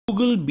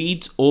Google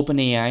beats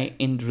OpenAI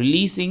in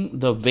releasing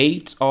the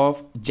weights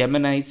of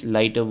Gemini's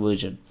lighter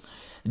version.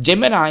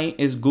 Gemini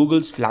is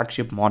Google's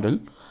flagship model,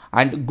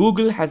 and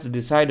Google has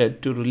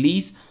decided to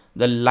release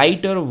the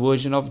lighter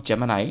version of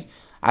Gemini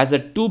as a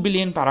 2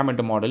 billion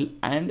parameter model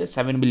and a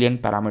 7 billion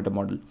parameter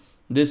model.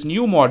 This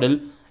new model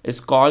is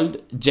called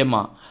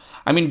Gemma.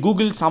 I mean,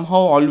 Google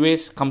somehow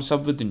always comes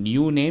up with a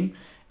new name.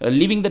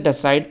 Leaving that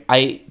aside,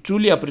 I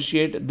truly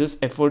appreciate this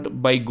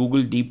effort by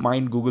Google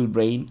DeepMind, Google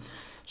Brain.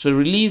 So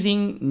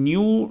releasing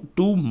new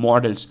two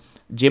models,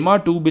 Gemma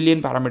 2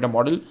 billion parameter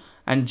model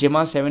and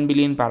Gemma 7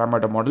 billion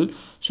parameter model.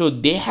 So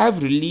they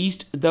have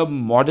released the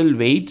model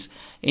weights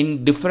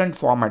in different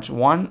formats.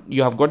 One,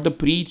 you have got the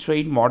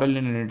pre-trained model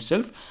in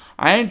itself,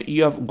 and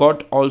you have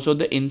got also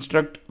the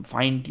instruct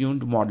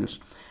fine-tuned models.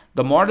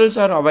 The models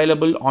are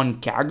available on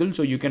Kaggle,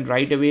 so you can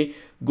right away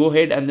go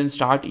ahead and then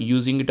start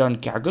using it on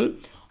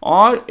Kaggle,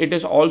 or it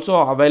is also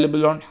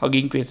available on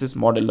Hugging Face's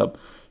Model Hub.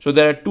 So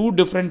there are two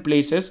different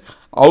places.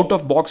 Out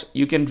of box,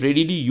 you can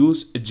readily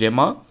use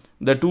Gemma,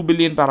 the 2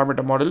 billion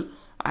parameter model,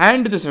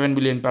 and the 7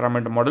 billion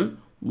parameter model.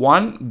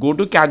 One, go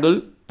to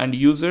Kaggle and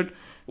use it.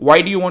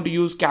 Why do you want to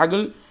use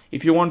Kaggle?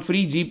 If you want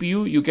free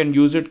GPU, you can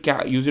use it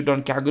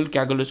on Kaggle.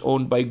 Kaggle is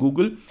owned by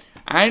Google.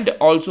 And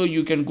also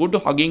you can go to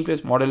Hugging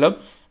Face Model Hub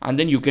and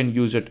then you can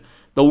use it.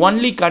 The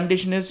only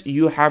condition is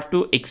you have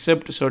to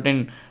accept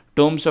certain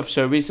terms of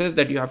services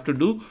that you have to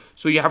do.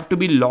 So you have to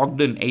be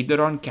logged in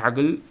either on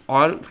Kaggle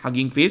or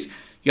Hugging Face.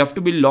 You have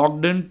to be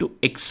logged in to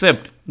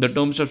accept the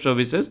terms of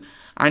services,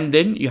 and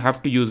then you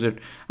have to use it.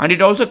 And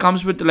it also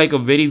comes with like a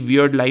very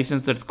weird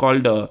license that's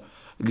called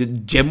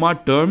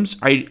Gemma terms.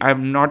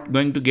 I'm not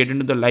going to get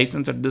into the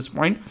license at this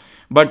point,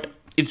 but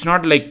it's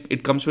not like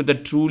it comes with a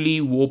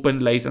truly open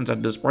license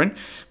at this point,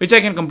 which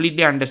I can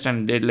completely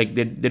understand. They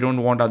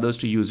don't want others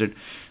to use it.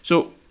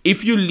 So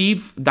if you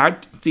leave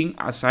that thing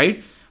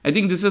aside, I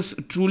think this is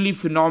truly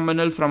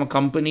phenomenal from a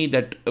company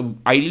that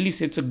ideally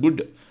sets a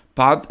good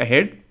path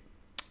ahead.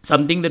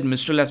 Something that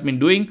Mistral has been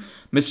doing.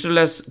 Mistral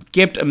has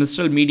kept a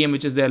Mistral Medium,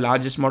 which is their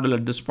largest model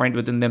at this point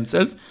within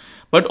themselves,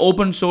 but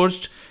open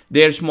sourced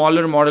their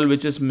smaller model,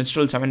 which is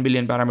Mistral 7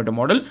 billion parameter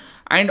model,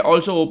 and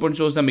also open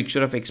source the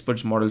mixture of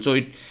experts model. So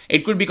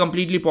it could be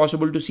completely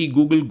possible to see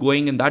Google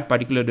going in that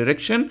particular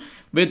direction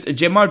with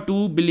Gemma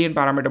 2 billion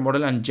parameter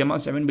model and Gemma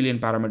 7 billion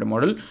parameter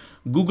model.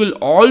 Google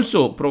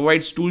also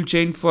provides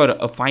toolchain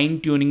for fine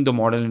tuning the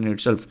model in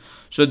itself.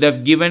 So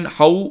they've given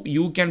how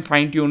you can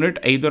fine tune it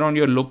either on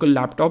your local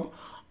laptop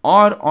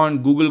or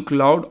on Google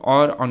Cloud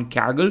or on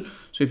Kaggle.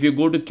 So if you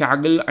go to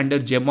Kaggle under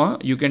Gemma,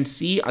 you can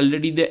see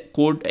already the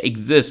code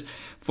exists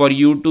for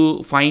you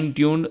to fine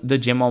tune the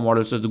Gemma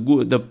model. So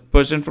the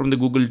person from the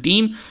Google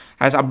team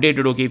has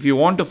updated, okay, if you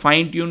want to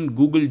fine tune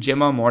Google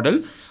Gemma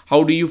model,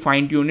 how do you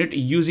fine tune it?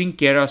 Using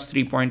Keras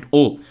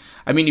 3.0.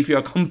 I mean, if you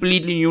are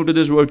completely new to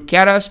this word,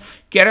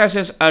 Keras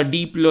is a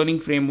deep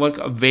learning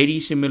framework, very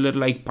similar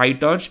like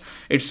PyTorch.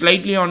 It's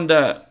slightly on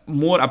the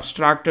more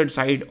abstracted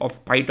side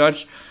of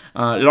PyTorch.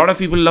 A lot of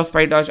people love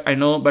PyTorch, I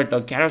know, but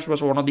Keras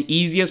was one of the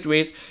easiest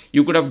ways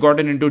you could have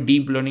gotten into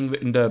deep learning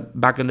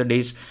back in the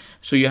days.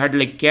 So you had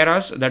like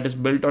Keras that is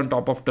built on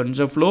top of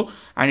TensorFlow,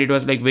 and it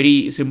was like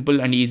very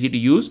simple and easy to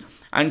use.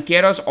 And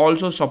Keras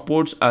also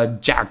supports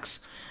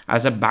JAX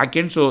as a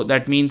backend. So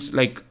that means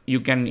like you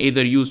can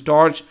either use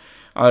Torch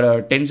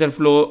or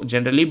TensorFlow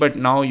generally, but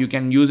now you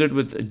can use it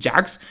with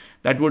JAX.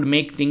 That would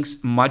make things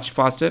much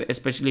faster,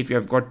 especially if you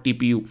have got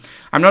TPU.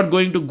 I'm not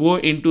going to go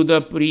into the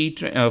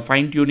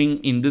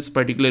fine-tuning in this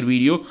particular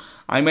video.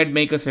 I might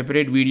make a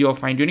separate video of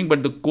fine-tuning,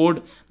 but the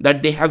code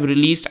that they have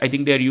released, I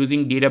think they are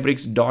using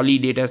Databricks Dolly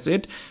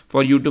dataset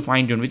for you to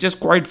fine-tune, which is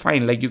quite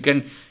fine. Like you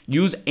can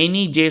use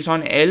any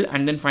JSON L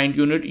and then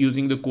fine-tune it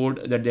using the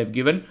code that they've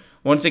given.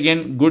 Once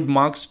again, good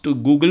marks to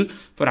Google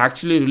for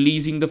actually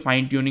releasing the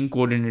fine-tuning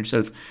code in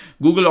itself.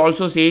 Google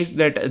also says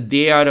that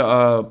they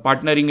are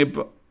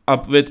partnering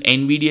up with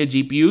NVIDIA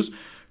GPUs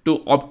to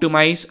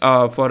optimize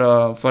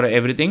for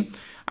everything.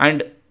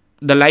 And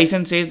the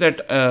license says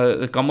that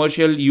the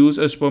commercial use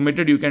is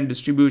permitted. You can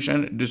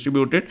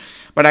distribute it,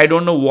 but I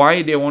don't know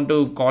why they want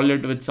to call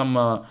it with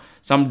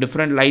some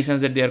different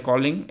license that they are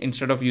calling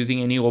instead of using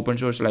any open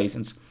source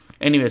license.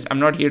 Anyways, I'm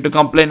not here to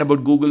complain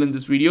about Google in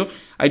this video.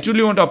 I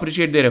truly want to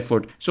appreciate their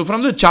effort. So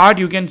from the chart,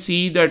 you can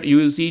see that you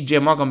will see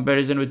Gemma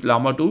comparison with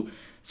Llama 2,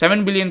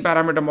 7 billion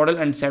parameter model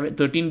and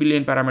 13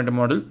 billion parameter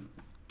model.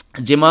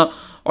 Gemma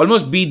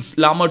almost beats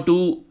Llama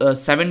 2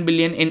 7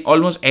 billion in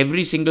almost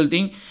every single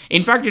thing.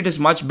 In fact, it is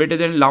much better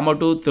than Llama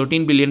 2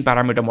 13 billion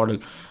parameter model.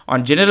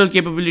 On general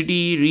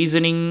capability,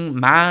 reasoning,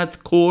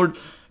 math, code,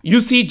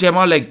 you see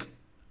Gemma like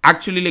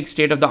actually like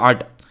state of the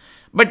art.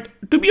 But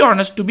to be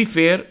honest, to be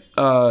fair,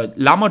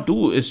 Llama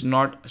 2 is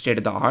not state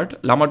of the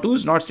art. Llama 2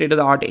 is not state of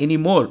the art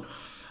anymore.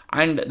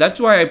 And that's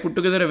why I put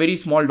together a very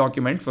small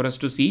document for us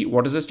to see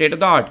what is the state of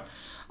the art.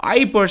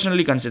 I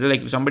personally consider,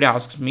 like if somebody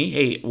asks me,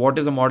 hey, what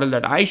is the model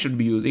that I should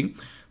be using?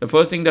 The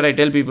first thing that I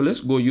tell people is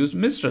go use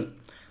Mistral.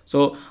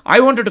 So I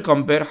wanted to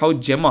compare how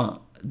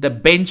Gemma, the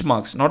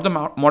benchmarks, not the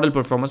model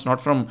performance, not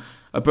from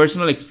a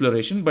personal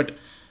exploration, but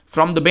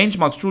from the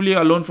benchmarks, truly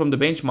alone from the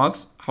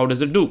benchmarks, how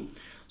does it do?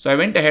 So I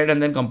went ahead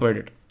and then compared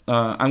it.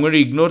 I'm going to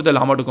ignore the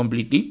Llama 2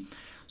 completely.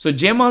 So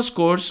Gemma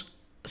scores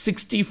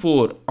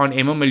 64 on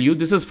MMLU.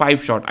 This is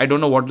 5 shot. I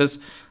don't know what is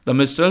the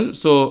Mistral.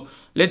 So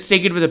let's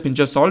take it with a pinch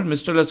of salt.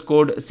 Mistral has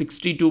scored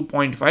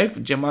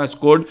 62.5. Gemma has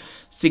scored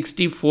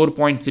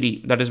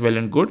 64.3. That is well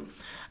and good.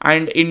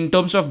 And in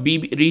terms of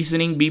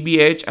reasoning,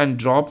 BBH and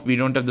drop, we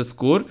don't have the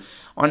score.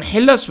 On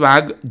Hella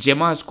Swag,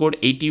 Gemma has scored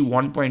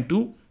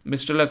 81.2.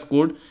 Mistral has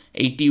scored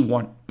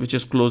 81, which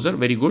is closer.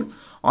 Very good.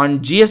 On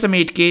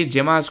GSM 8K,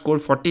 Gemma has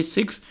scored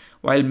 46,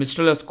 while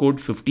Mistral has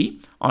scored 50.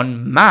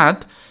 On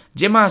Math,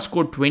 Gemma has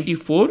scored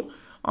 24.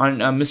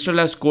 On Mistral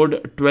has scored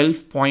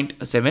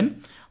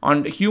 12.7.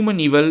 On Human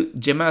Evil,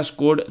 Gemma has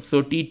scored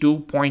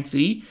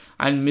 32.3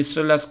 and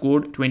Mistral has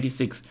scored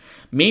 26.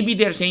 Maybe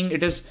they are saying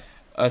it is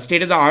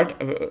state of the art,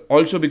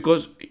 also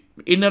because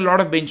in a lot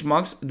of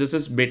benchmarks, this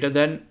is better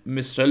than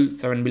Mistral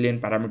 7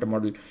 billion parameter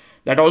model.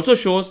 That also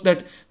shows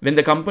that when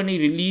the company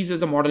releases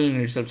the model in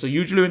itself, so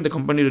usually when the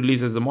company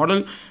releases the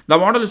model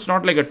is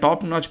not like a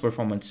top-notch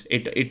performance.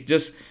 It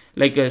just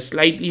like a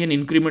slightly an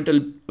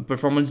incremental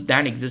performance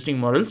than existing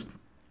models.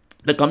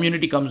 The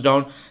community comes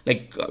down,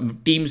 like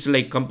teams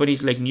like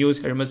companies like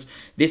Neos, Hermes,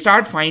 they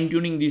start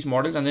fine-tuning these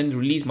models and then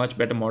release much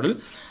better model.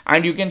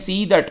 And you can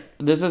see that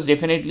this is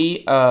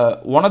definitely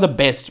one of the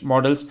best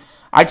models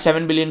at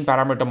 7 billion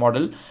parameter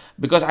model,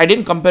 because I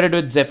didn't compare it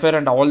with Zephyr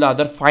and all the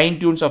other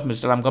fine-tunes of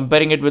Mistral. I'm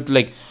comparing it with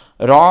like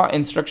raw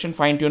instruction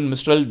fine-tuned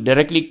Mistral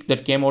directly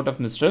that came out of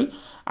Mistral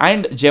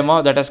and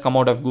Gemma that has come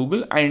out of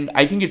Google. And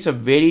I think it's a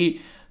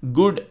very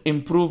good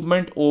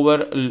improvement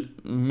over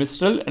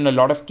Mistral in a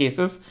lot of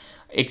cases,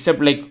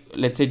 except like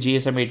let's say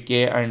GSM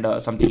 8K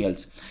and something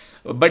else.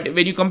 But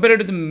when you compare it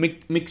to the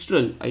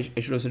Mixtral, I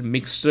should have said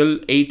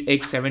Mixtral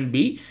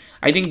 8X7B,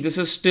 I think this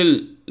is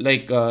still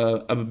like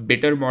a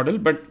better model,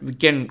 but we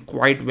can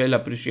quite well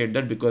appreciate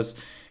that because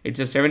it's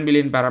a 7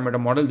 billion parameter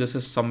model. This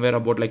is somewhere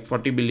about like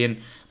 40 billion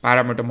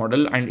parameter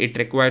model, and it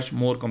requires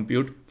more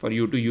compute for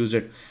you to use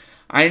it.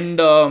 And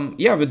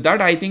yeah, with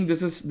that, I think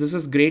this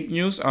is great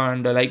news.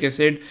 And like I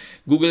said,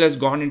 Google has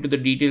gone into the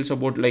details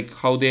about like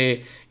how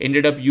they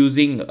ended up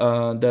using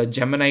the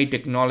Gemini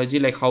technology,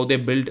 like how they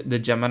built the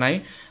Gemini,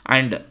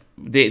 and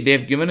they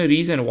have given a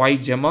reason why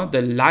Gemma,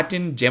 the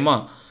Latin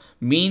Gemma,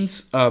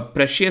 means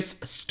precious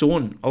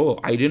stone. Oh,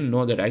 I didn't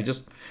know that. I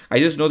just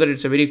know that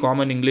it's a very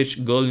common English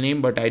girl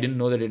name, but I didn't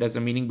know that it has a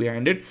meaning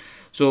behind it.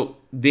 So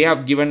they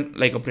have given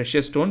like a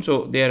precious stone.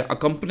 So they are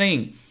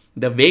accompanying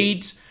the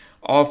weights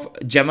of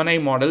Gemini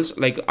models,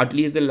 like at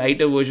least the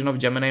lighter version of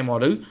Gemini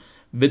model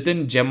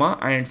within Gemma,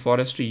 and for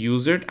us to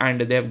use it.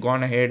 And they have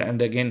gone ahead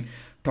and again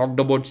talked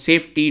about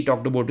safety,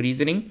 talked about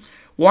reasoning.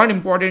 One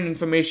important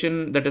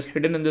information that is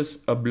hidden in this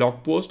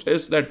blog post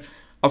is that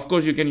of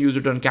course you can use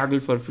it on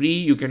Kaggle for free,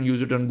 you can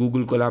use it on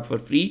Google Colab for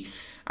free,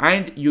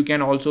 and you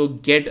can also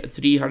get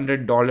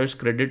 $300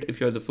 credit if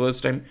you're the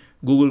first time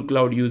Google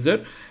Cloud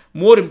user.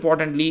 More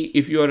importantly,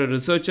 if you are a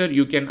researcher,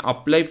 you can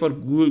apply for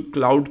Google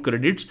Cloud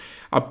credits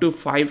up to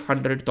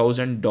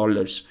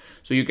 $500,000.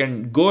 So you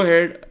can go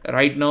ahead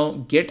right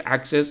now, get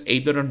access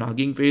either on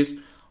Hugging Face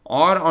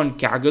or on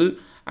Kaggle,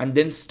 and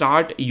then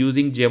start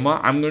using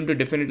Gemma. I'm going to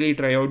definitely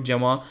try out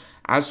Gemma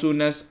as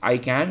soon as I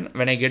can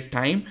when I get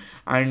time.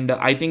 And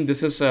I think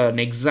this is an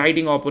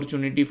exciting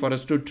opportunity for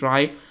us to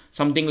try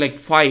something like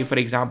 5, for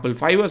example.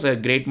 5 was a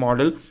great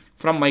model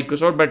from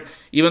Microsoft, but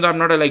even though I'm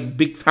not a like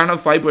big fan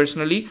of 5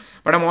 personally,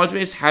 but I'm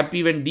always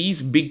happy when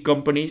these big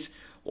companies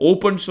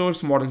open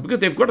source models, because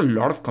they've got a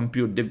lot of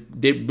compute,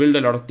 they build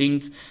a lot of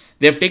things,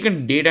 they've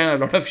taken data in a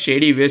lot of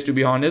shady ways, to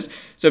be honest.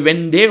 So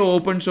when they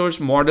open source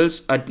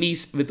models, at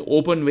least with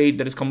open weight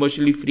that is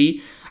commercially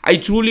free, I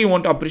truly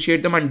want to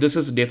appreciate them. And this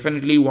is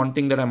definitely one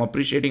thing that I'm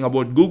appreciating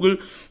about Google,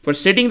 for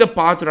setting the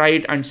path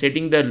right and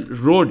setting the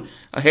road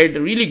ahead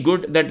really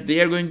good, that they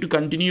are going to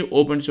continue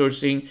open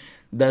sourcing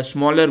the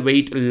smaller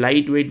weight,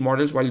 lightweight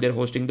models while they're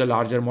hosting the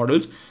larger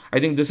models.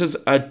 I think this is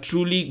a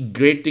truly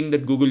great thing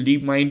that Google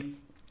DeepMind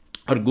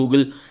or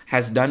Google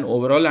has done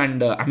overall.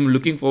 And I'm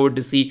looking forward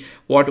to see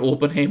what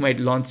OpenAI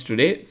might launch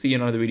today. See you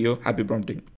in another video. Happy prompting.